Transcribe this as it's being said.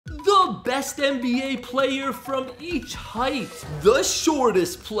best NBA player from each height. The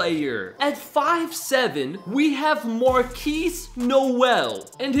shortest player. At 5'7", we have Marquise Noel,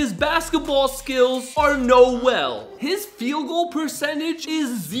 and his basketball skills are Noel. His field goal percentage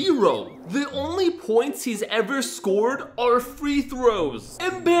is 0. The only points he's ever scored are free throws.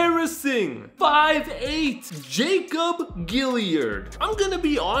 Embarrassing. 5'8", Jacob Gilliard. I'm gonna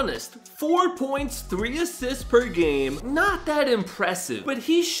be honest, 4 points, 3 assists per game, not that impressive, but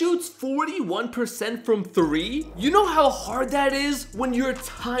he shoots 41% from 3. You know how hard that is when you're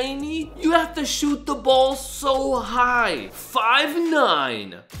tiny? You have to shoot the ball so high.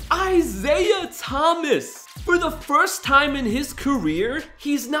 5'9", Isaiah Thomas. For the first time in his career,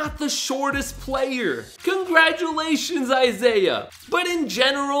 he's not the shortest player. Congratulations, Isaiah. But in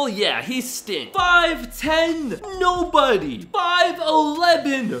general, yeah, he stinks. 5'10", nobody.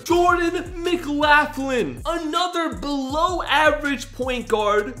 5'11", Jordan McLaughlin. Another below average point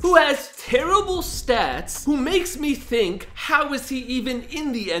guard who has terrible stats, who makes me think, how is he even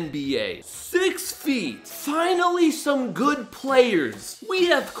in the NBA? 6 feet. Finally, some good players. We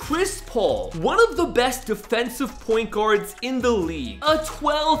have Chris Paul, one of the best defensive point guards in the league. A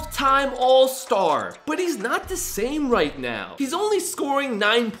 12-time All-Star. But he's not the same right now. He's only scoring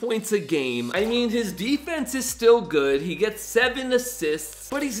 9 points a game. I mean, his defense is still good. He gets 7 assists,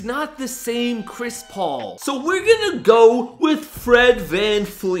 but he's not the same Chris Paul. So we're gonna go with Fred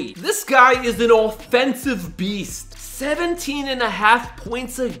VanVleet. This guy is an offensive beast. 17.5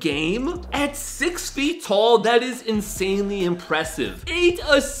 points a game? At 6 feet tall, that is insanely impressive. 8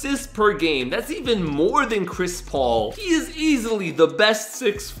 assists per game. That's even more than Chris Paul. He is easily the best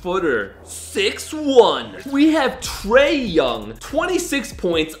 6-footer. 6'1". We have Trae Young. 26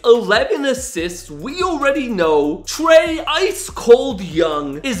 points, 11 assists. We already know Trae Ice Cold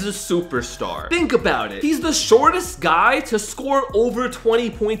Young is a superstar. Think about it. He's the shortest guy to score over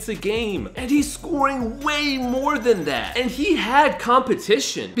 20 points a game. And he's scoring way more than that. And he had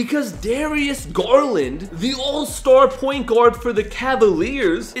competition because Darius Garland, the all-star point guard for the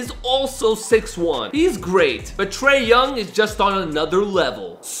Cavaliers, is also 6'1". He's great, but Trae Young is just on another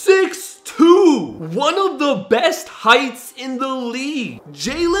level. 6'2", one of the best heights in the league.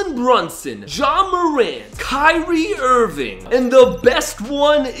 Jalen Brunson, Ja Morant, Kyrie Irving, and the best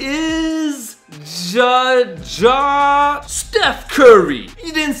one is Steph Curry.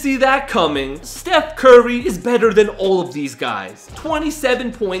 You didn't see that coming. Steph Curry is better than all of these guys.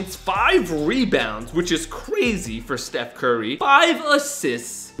 27 points, 5 rebounds, which is crazy for Steph Curry, 5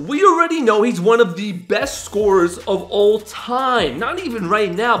 assists. We already know he's one of the best scorers of all time. Not even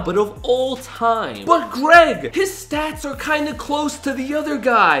right now, but of all time. But Greg, his stats are kind of close to the other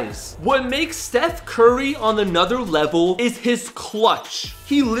guys. What makes Steph Curry on another level is his clutch.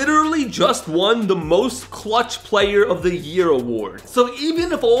 He literally just won the most clutch player of the year award. So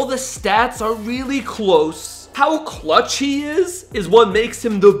even if all the stats are really close, how clutch he is what makes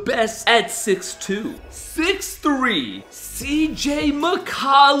him the best at 6'2". 6'3", CJ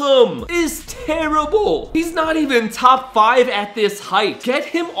McCollum is terrible. He's not even top 5 at this height. Get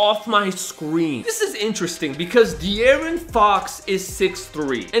him off my screen. This is interesting because De'Aaron Fox is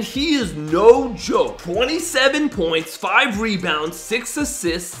 6'3", and he is no joke. 27 points, 5 rebounds, 6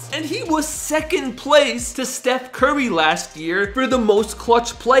 assists, and he was 2nd place to Steph Curry last year for the most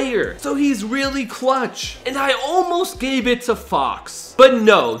clutch player. So he's really clutch. And I almost gave it to Fox. But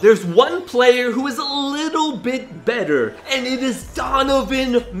no, there's one player who is a little bit better, and it is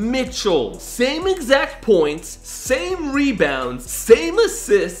Donovan Mitchell. Same exact points, same rebounds, same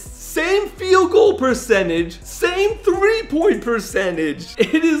assists, same field goal percentage, same 3-point percentage.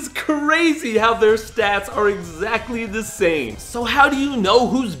 It is crazy how their stats are exactly the same. So how do you know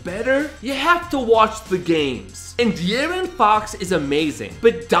who's better? You have to watch the games. And De'Aaron Fox is amazing,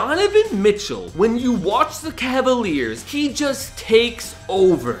 but Donovan Mitchell, when you watch the Cavaliers, he just takes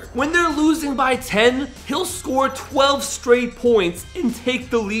over. When they're losing by 10, he'll score 12 straight points and take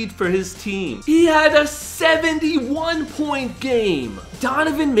the lead for his team. He had a 71-point game.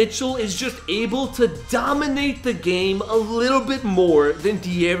 Donovan Mitchell is just able to dominate the game a little bit more than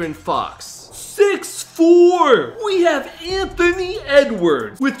De'Aaron Fox. 6'4". We have Anthony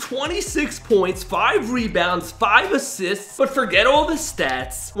Edwards with 26 points, 5 rebounds, 5 assists, but forget all the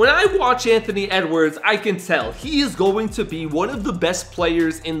stats. When I watch Anthony Edwards, I can tell he is going to be one of the best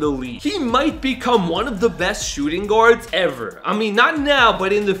players in the league. He might become one of the best shooting guards ever. I mean, not now,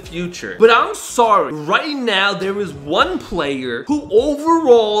 but in the future. But I'm sorry, right now there is one player who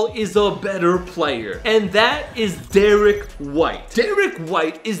overall is a better player, and that is Derek White. Derek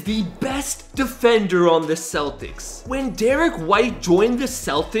White is the best defender on the Celtics. When Derek White joined the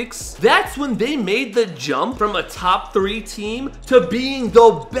Celtics, that's when they made the jump from a top 3 team to being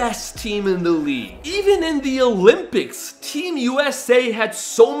the best team in the league. Even in the Olympics, Team USA had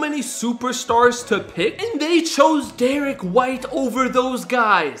so many superstars to pick, and they chose Derek White over those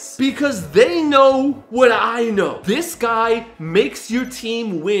guys because they know what I know. This guy makes your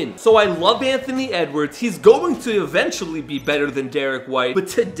team win. So I love Anthony Edwards. He's going to eventually be better than Derek White, but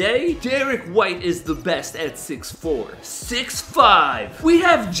today, Derek White is the best at 6'4". 6'5". We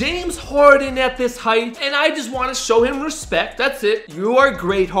have James Harden at this height, and I just want to show him respect. That's it. You are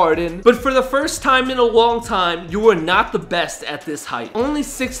great, Harden, but for the first time in a long time, you are not the best at this height. Only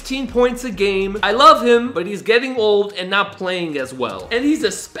 16 points a game. I love him, but he's getting old and not playing as well. And he's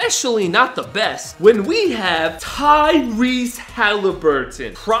especially not the best when we have Tyrese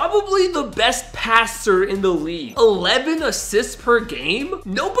Halliburton, probably the best passer in the league. 11 assists per game?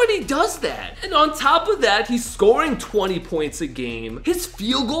 Nobody does that. And on top of that, he's scoring 20 points a game. His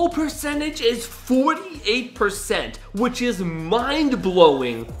field goal percentage is 48%, which is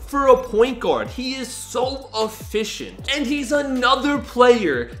mind-blowing for a point guard. He is so efficient. And he's another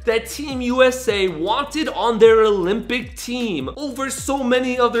player that Team USA wanted on their Olympic team over so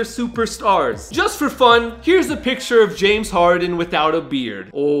many other superstars. Just for fun, here's a picture of James Harden without a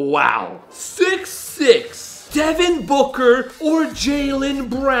beard. Oh, wow. 6'6". Devin Booker or Jaylen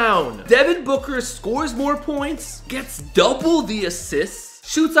Brown? Devin Booker scores more points, gets double the assists,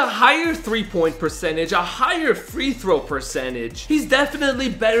 shoots a higher three-point percentage, a higher free throw percentage. He's definitely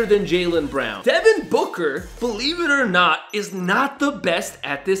better than Jaylen Brown. Devin Booker, believe it or not, is not the best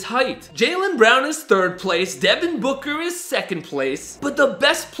at this height. Jaylen Brown is 3rd place, Devin Booker is 2nd place, but the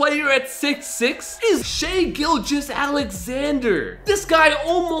best player at 6'6" is Shai Gilgeous-Alexander. This guy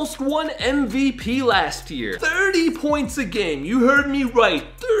almost won MVP last year. 30 points a game, you heard me right,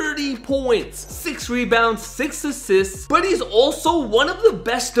 30 points, 6 rebounds, 6 assists, but he's also one of the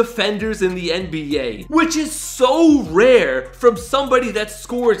best defenders in the NBA, which is so rare from somebody that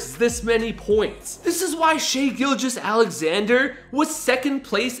scores this many points. This is why Shai Gilgeous-Alexander was 2nd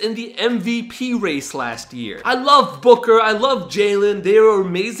place in the MVP race last year. I love Booker, I love Jaylen, they are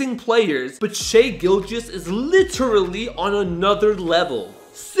amazing players, but Shai Gilgeous is literally on another level.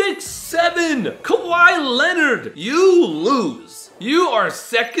 6'7", Kawhi Leonard, you lose. You are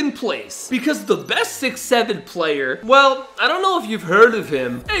 2nd place because the best 6'7" player, well, I don't know if you've heard of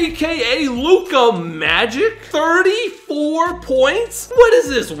him, aka Luka Magic, 34 points? What is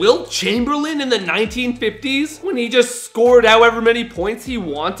this, Wilt Chamberlain in the 1950s when he just scored however many points he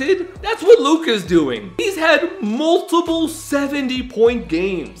wanted? That's what Luka's doing. He's had multiple 70-point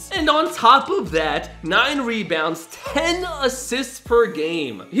games. And on top of that, 9 rebounds, 10 assists per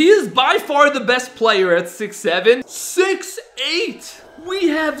game. He is by far the best player at 6'7", 6'8". We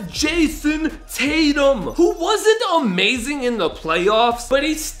have Jason Tatum, who wasn't amazing in the playoffs, but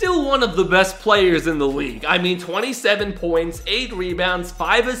he's still one of the best players in the league. I mean, 27 points, 8 rebounds,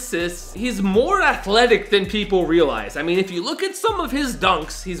 5 assists. He's more athletic than people realize. I mean, if you look at some of his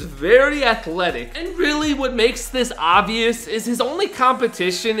dunks, he's very athletic. And really what makes this obvious is his only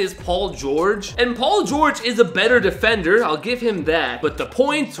competition is Paul George. And Paul George is a better defender, I'll give him that. But the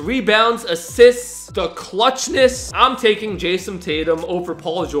points, rebounds, assists, the clutchness, I'm taking Jason Tatum over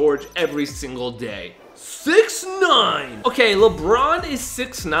Paul George every single day. 6'9". Okay, LeBron is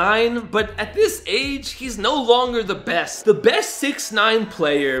 6'9", but at this age, he's no longer the best. The best 6'9"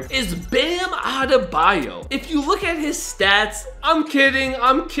 player is Bam Adebayo. If you look at his stats, I'm kidding,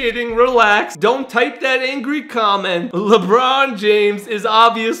 relax. Don't type that angry comment. LeBron James is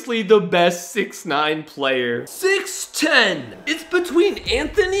obviously the best 6'9" player. 6'10". It's between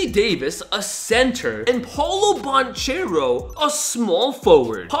Anthony Davis, a center, and Paolo Banchero, a small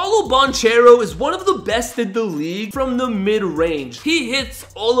forward. Paolo Banchero is one of the best in the league from the mid-range. He hits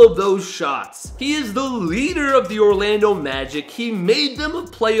all of those shots. He is the leader of the Orlando Magic. He made them a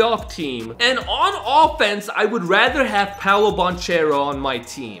playoff team. And on offense, I would rather have Paolo Banchero on my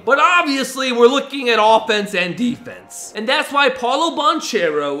team. But obviously, we're looking at offense and defense. And that's why Paolo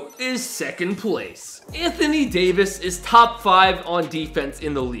Banchero is 2nd place. Anthony Davis is top 5 on defense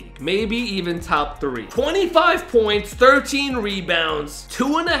in the league, maybe even top 3. 25 points, 13 rebounds,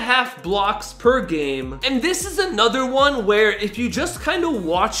 2.5 blocks per game. And this is another one where if you just kind of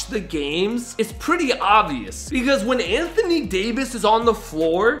watch the games, it's pretty obvious. Because when Anthony Davis is on the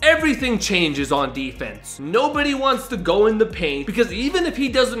floor, everything changes on defense. Nobody wants to go in the paint because even if he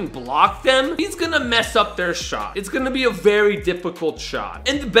doesn't block them, he's gonna mess up their shot. It's gonna be a very difficult shot.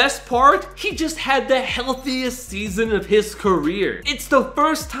 And the best part, he just had the healthiest season of his career. It's the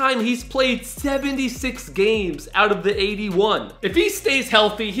first time he's played 76 games out of the 81. If he stays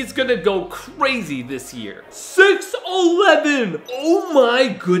healthy, he's gonna go crazy this year. 6'11". Oh my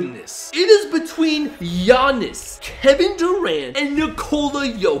goodness. It is between Giannis, Kevin Durant, and Nikola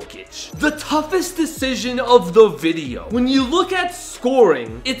Jokic. The toughest decision of the video. When you look at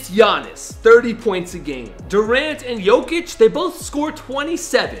scoring, it's Giannis, 30 points a game. Durant and Jokic, they both score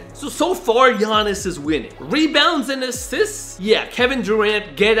 27. So far, Giannis is winning. Rebounds and assists? Yeah, Kevin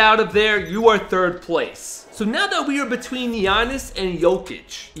Durant, get out of there. You are third place. So now that we are between Giannis and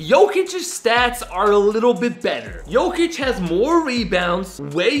Jokic, Jokic's stats are a little bit better. Jokic has more rebounds,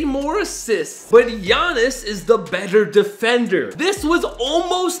 way more assists, but Giannis is the better defender. This was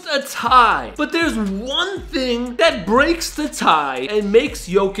almost a tie, but there's one thing that breaks the tie and makes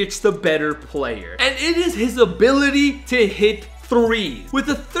Jokic the better player, and it is his ability to hit threes. With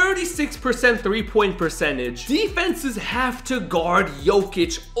a 36% three-point percentage, defenses have to guard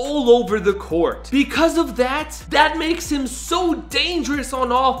Jokic all over the court. Because of that, that makes him so dangerous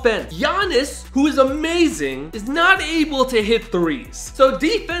on offense. Giannis, who is amazing, is not able to hit threes. So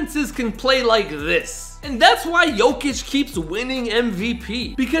defenses can play like this. And that's why Jokic keeps winning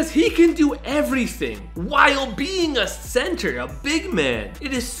MVP, because he can do everything while being a center, a big man.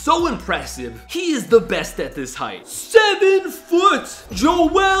 It is so impressive. He is the best at this height. 7 foot,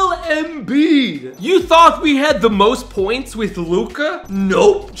 Joel Embiid. You thought we had the most points with Luka?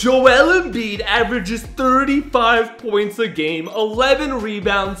 Nope. Joel Embiid averages 35 points a game, 11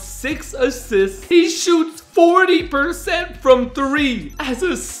 rebounds, 6 assists. He shoots 40% from 3 as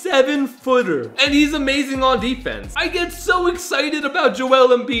a 7-footer. And he's amazing on defense. I get so excited about Joel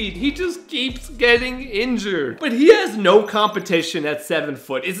Embiid. He just keeps getting injured. But he has no competition at 7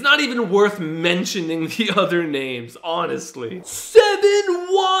 foot. It's not even worth mentioning the other names, honestly.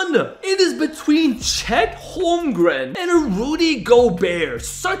 7-1. It is between Chet Holmgren and Rudy Gobert.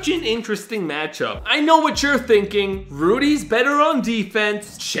 Such an interesting matchup. I know what you're thinking. Rudy's better on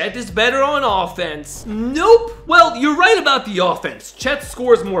defense. Chet is better on offense. Nope. Well, you're right about the offense. Chet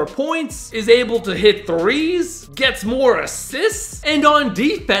scores more points, is able to hit threes, gets more assists, and on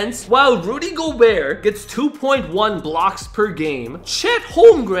defense, while Rudy Gobert gets 2.1 blocks per game, Chet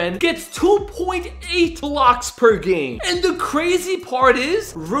Holmgren gets 2.8 blocks per game. And the crazy part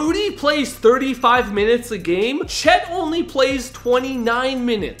is, Rudy plays 35 minutes a game, Chet only plays 29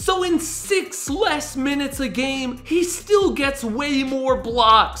 minutes. So in 6 less minutes a game, he still gets way more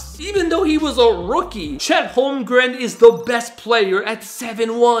blocks. Even though he was a rookie, Chet Holmgren is the best player at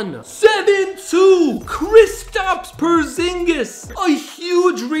 7-1. 7-2, Kristaps Porzingis. A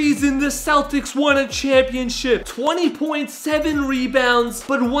huge reason the Celtics won a championship. 20.7 rebounds,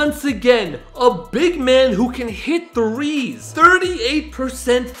 but once again, a big man who can hit threes.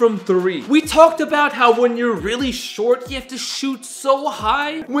 38% from 3. We talked about how when you're really short, you have to shoot so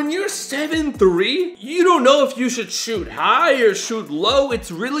high. When you're 7'3", you don't know if you should shoot high or shoot low.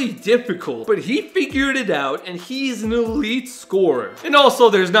 It's really difficult, but he figured it out, and he's an elite scorer. And also,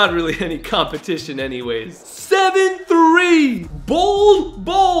 there's not really any competition anyways. 7-3,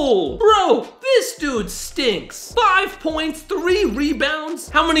 Bol. Bro, this dude stinks. 5 points, 3 rebounds.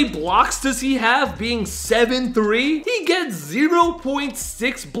 How many blocks does he have being 7'3"? He gets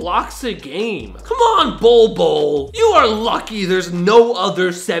 0.6 blocks a game. Come on, Bol. You are lucky there's no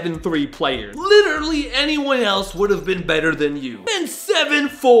other 7'3" player. Literally anyone else would have been better than you. And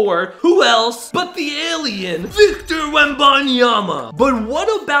 7'4", who else but the alien, Victor Wembanyama. But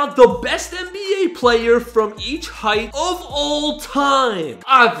what about the best NBA player from each height of all time?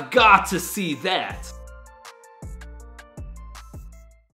 I've got to see that.